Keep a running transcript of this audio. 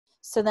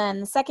So then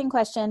the second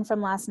question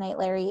from last night,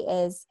 Larry,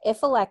 is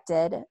if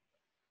elected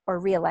or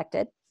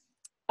re-elected,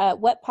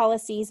 what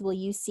policies will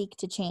you seek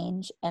to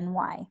change and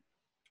why?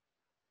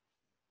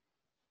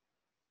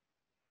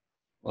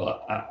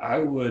 Well, I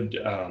would,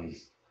 and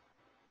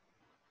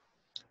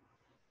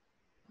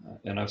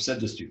I've said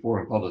this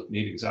before in public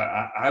meetings,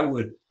 I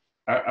would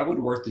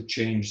work to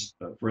change,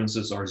 for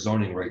instance, our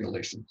zoning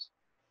regulations.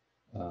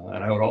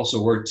 And I would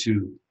also work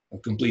to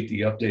complete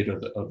the update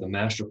of the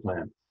master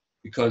plan,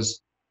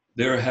 because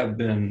there have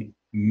been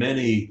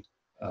many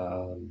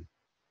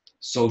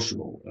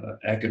social,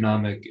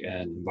 economic,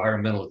 and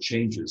environmental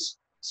changes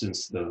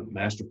since the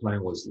master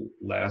plan was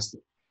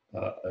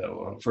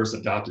first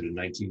adopted in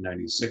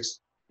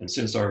 1996, and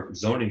since our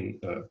zoning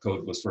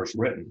code was first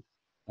written.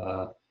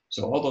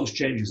 So all those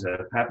changes that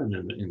have happened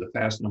in the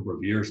past number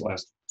of years,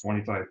 last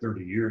 25,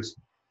 30 years,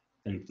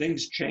 and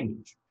things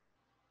change.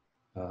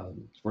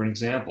 For an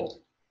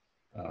example,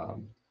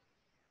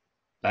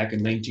 back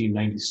in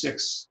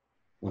 1996,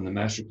 when the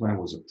master plan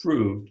was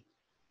approved,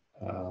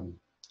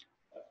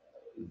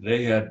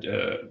 they had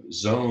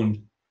zoned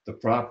the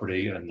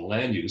property and the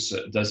land use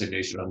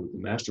designation under the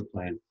master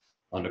plan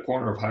on the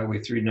corner of Highway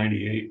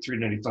 398,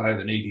 395,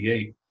 and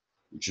 88,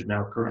 which is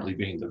now currently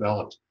being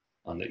developed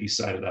on the east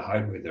side of the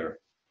highway there.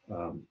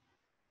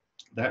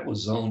 That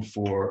was zoned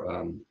for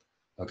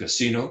a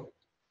casino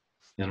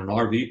and an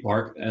RV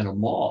park and a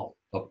mall,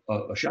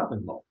 a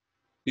shopping mall.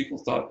 People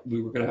thought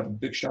we were going to have a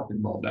big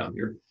shopping mall down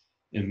here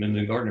in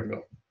Minden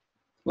Gardnerville.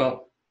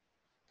 Well,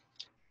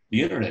 the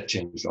internet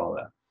changed all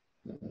that.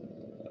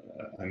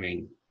 I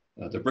mean,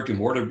 the brick and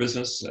mortar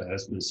business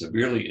has been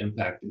severely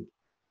impacted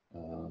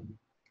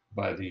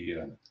by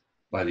the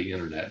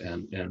internet,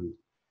 and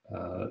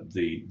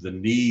the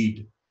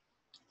need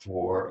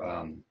for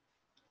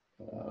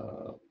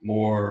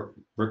more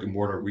brick and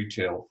mortar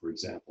retail, for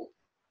example,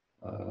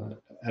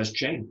 has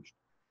changed.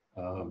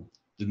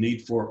 The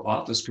need for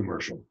office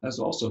commercial has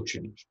also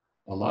changed.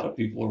 A lot of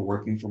people are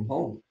working from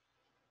home,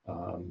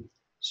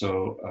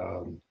 so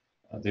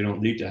they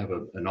don't need to have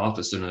an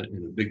office in a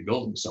big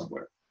building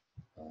somewhere.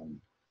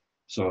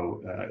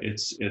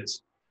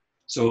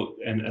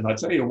 And I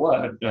tell you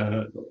what,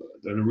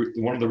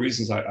 one of the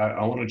reasons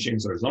I want to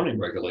change our zoning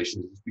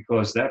regulations is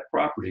because that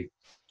property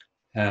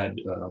had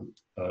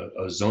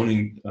a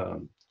zoning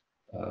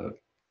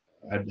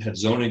had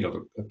zoning of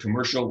a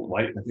commercial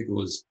light. I think it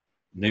was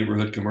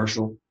neighborhood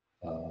commercial.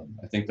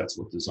 I think that's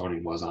what the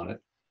zoning was on it,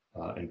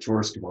 and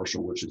tourist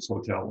commercial, which is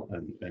hotel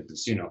and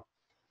casino.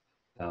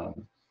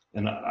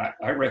 And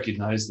I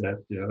recognize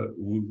that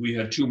we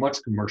had too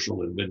much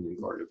commercial in Minden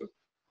Gardnerville,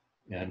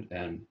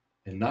 and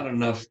not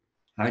enough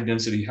high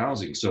density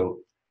housing. So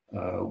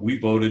we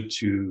voted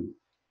to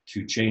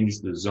change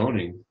the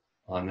zoning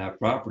on that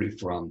property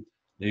from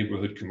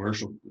neighborhood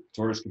commercial,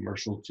 tourist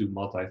commercial, to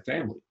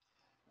multifamily.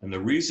 And the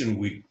reason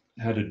we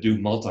had to do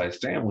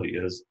multifamily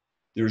is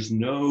there's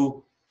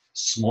no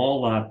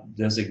small lot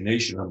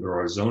designation under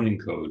our zoning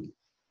code.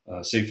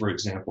 Say, for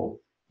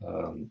example,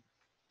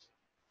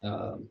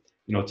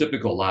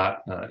 typical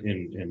lot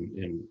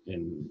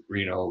in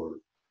Reno or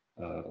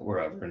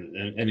wherever,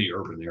 in any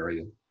urban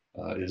area,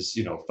 is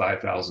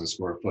 5,000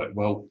 square foot.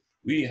 Well,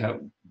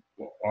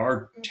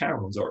 our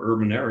towns are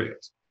urban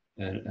areas,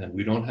 and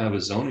we don't have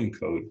a zoning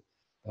code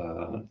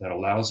that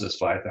allows us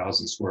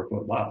 5,000 square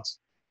foot lots.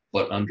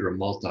 But under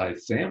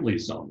multifamily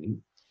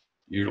zoning,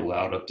 you're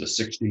allowed up to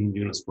 16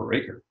 units per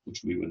acre,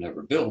 which we would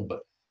never build.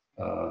 But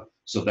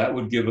so that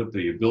would give it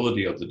the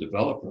ability of the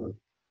developer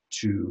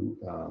to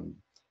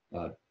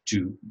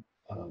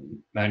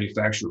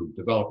manufacture,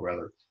 develop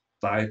rather,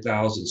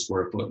 5,000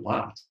 square foot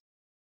lots,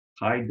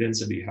 high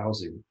density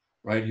housing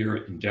right here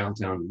in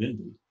downtown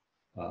Minden.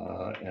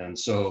 And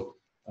so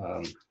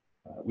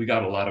we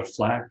got a lot of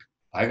flack.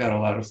 I got a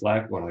lot of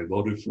flack when I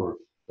voted for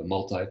the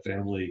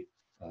multifamily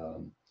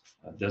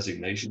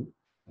designation.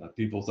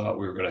 People thought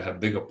we were going to have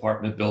big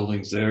apartment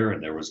buildings there,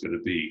 and there was going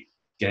to be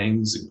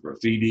gangs and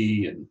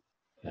graffiti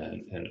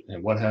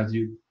and what have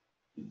you.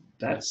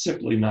 That's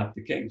simply not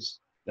the case.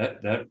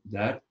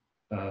 That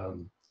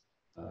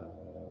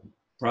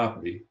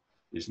property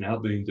is now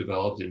being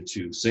developed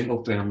into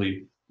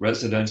single-family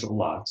residential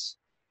lots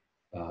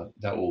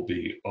that will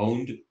be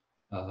owned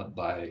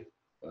by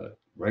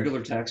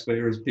regular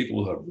taxpayers,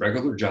 people who have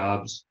regular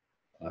jobs,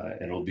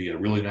 and it'll be a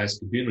really nice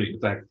community. In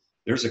fact,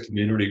 there's a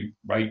community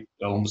right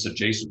almost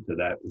adjacent to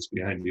that, it's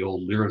behind the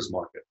old Lyra's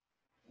Market,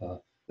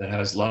 that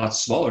has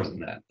lots smaller than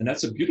that. And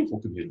that's a beautiful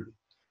community.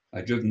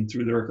 I've driven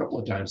through there a couple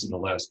of times in the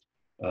last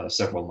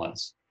several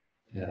months.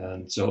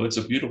 And so it's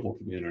a beautiful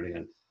community.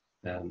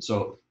 And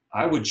so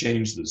I would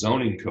change the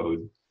zoning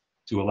code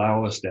to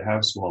allow us to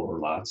have smaller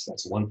lots.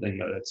 That's one thing,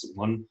 that's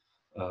one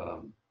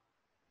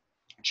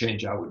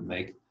change I would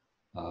make.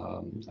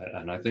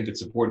 And I think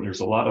it's important. There's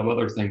a lot of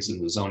other things in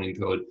the zoning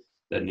code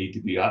that need to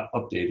be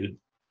updated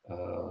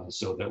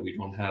so that we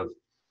don't have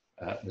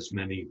as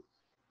many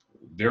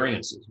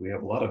variances. We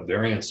have a lot of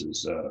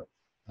variances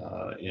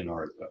in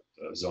our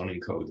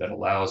zoning code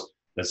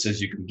that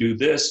says you can do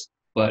this,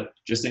 but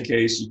just in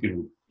case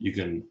you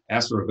can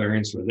ask for a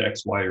variance for the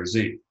X, Y, or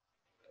Z.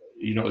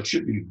 it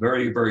should be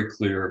very, very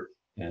clear,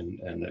 and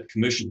the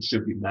commission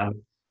should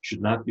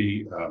not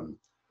be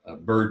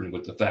burdened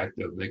with the fact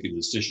of making a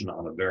decision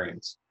on a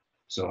variance.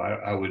 So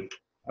I would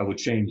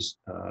change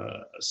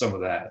some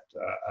of that.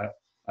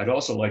 I'd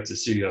also like to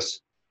see us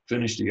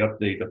finish the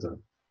update of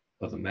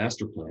the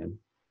master plan.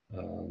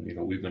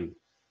 We've been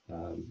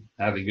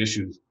having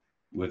issues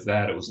with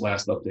that. It was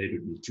last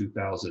updated in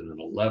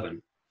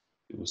 2011.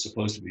 It was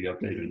supposed to be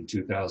updated in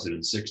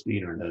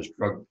 2016, and has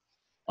dragged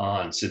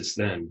on since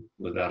then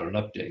without an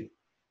update.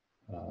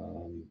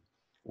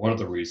 One of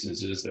the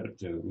reasons is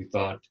that we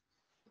thought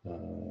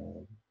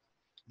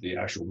the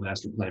actual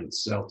master plan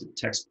itself, the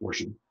text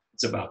portion,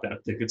 it's about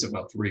that thick. It's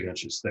about 3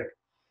 inches thick.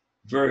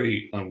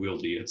 Very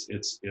unwieldy. It's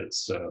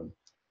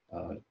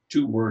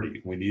too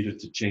wordy. We needed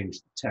to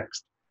change the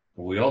text.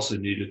 And we also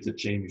needed to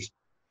change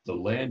the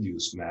land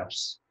use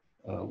maps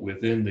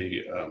within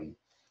the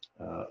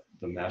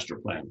master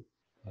plan.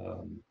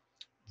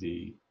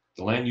 The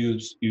land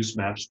use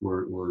maps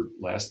were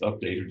last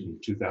updated in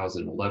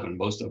 2011.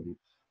 Most of them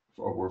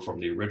were from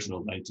the original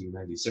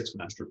 1996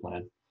 master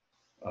plan.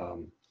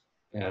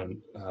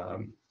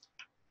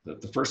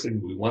 The first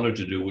thing we wanted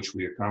to do, which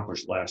we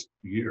accomplished last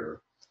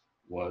year,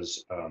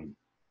 was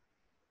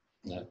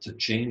to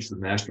change the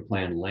master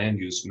plan land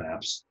use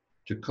maps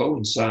to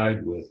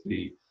coincide with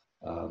the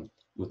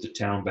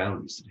town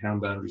boundaries. The town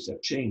boundaries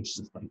have changed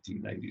since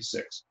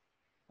 1996.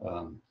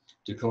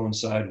 To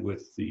coincide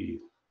with the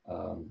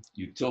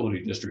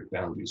utility district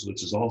boundaries,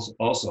 which has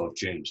also have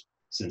changed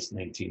since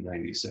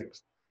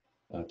 1996.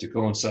 To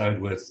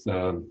coincide with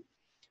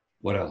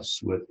what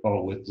else? With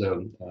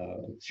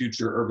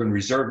future urban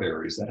reserve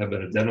areas that have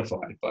been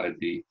identified by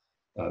the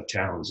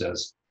towns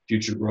as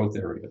future growth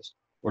areas,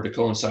 or to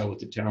coincide with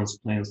the town's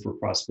plans for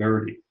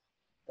prosperity.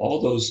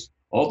 All those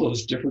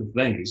different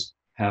things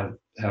have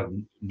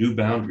new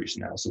boundaries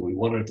now. So we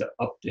wanted to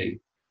update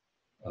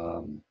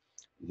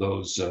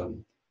those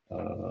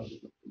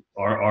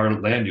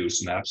our land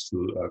use maps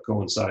to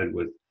coincide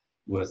with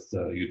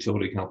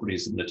utility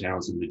companies and the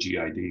towns and the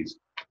GIDs.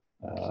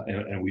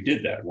 And we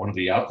did that. One of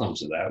the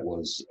outcomes of that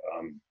was,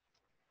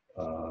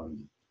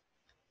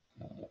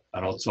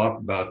 and I'll talk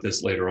about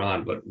this later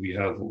on, but we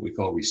have what we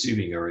call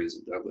receiving areas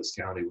in Douglas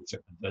County, which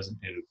have been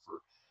designated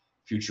for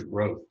future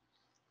growth.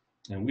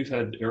 And we've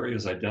had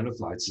areas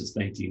identified since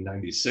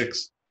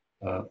 1996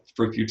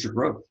 for future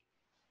growth.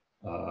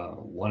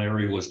 One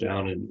area was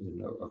down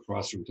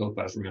across from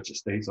Topaz Ranch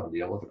Estates on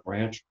the Elephant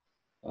Ranch.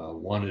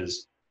 One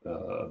is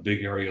a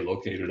big area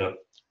located up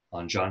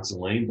on Johnson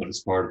Lane, but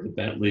it's part of the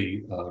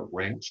Bentley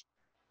Ranch.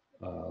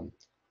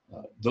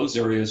 Those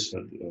areas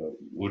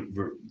would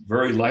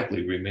very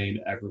likely remain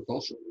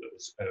agricultural.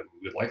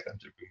 We'd like them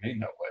to remain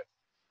that way.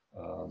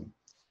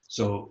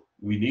 So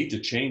we need to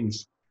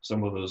change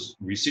some of those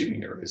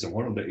receiving areas. And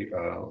one of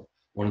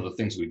the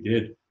things we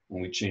did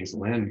when we changed the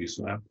land use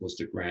map was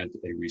to grant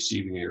a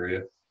receiving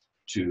area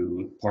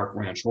to Park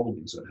Ranch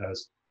Holdings. That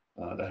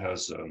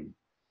has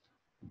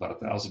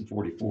about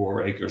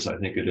 1,044 acres, I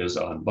think it is,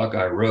 on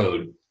Buckeye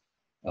Road,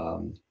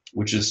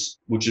 which is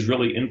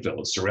really infill.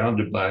 It's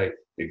surrounded by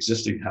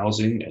existing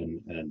housing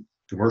and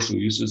commercial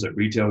uses and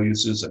retail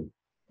uses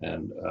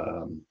and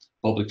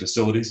public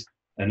facilities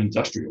and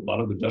industrial. A lot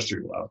of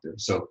industrial out there.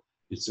 So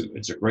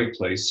it's a great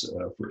place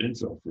for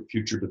infill for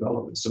future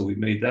development. So we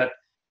made that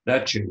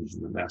change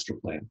in the master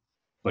plan.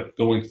 But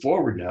going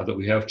forward, now that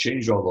we have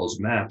changed all those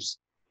maps,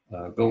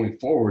 going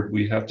forward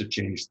we have to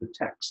change the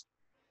text,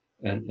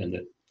 and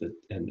the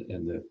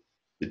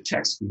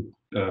text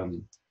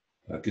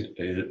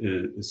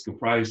is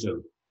comprised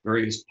of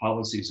various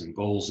policies and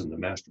goals in the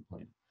master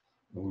plan.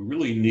 And we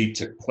really need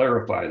to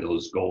clarify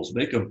those goals,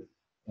 make them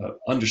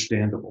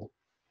understandable.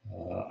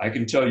 I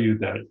can tell you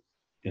that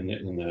in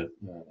the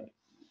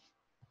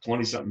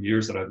 20-something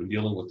years that I've been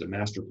dealing with the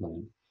master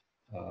plan,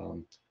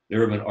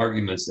 there have been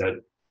arguments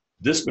that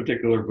this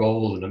particular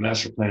goal in the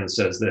master plan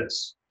says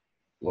this.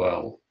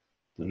 Well,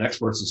 the next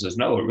person says,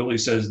 no, it really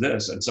says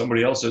this. And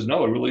somebody else says,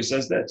 no, it really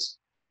says this.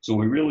 So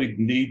we really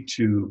need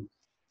to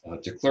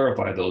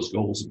clarify those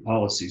goals and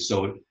policies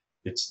so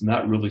it's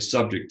not really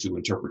subject to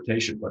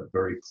interpretation, but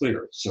very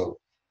clear. So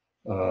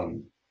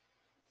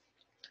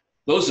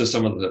those are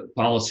some of the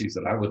policies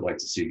that I would like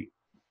to see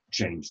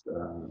changed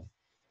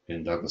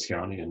in Douglas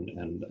County,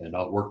 and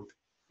I'll work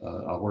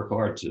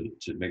hard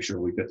to make sure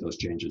we get those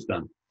changes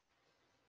done.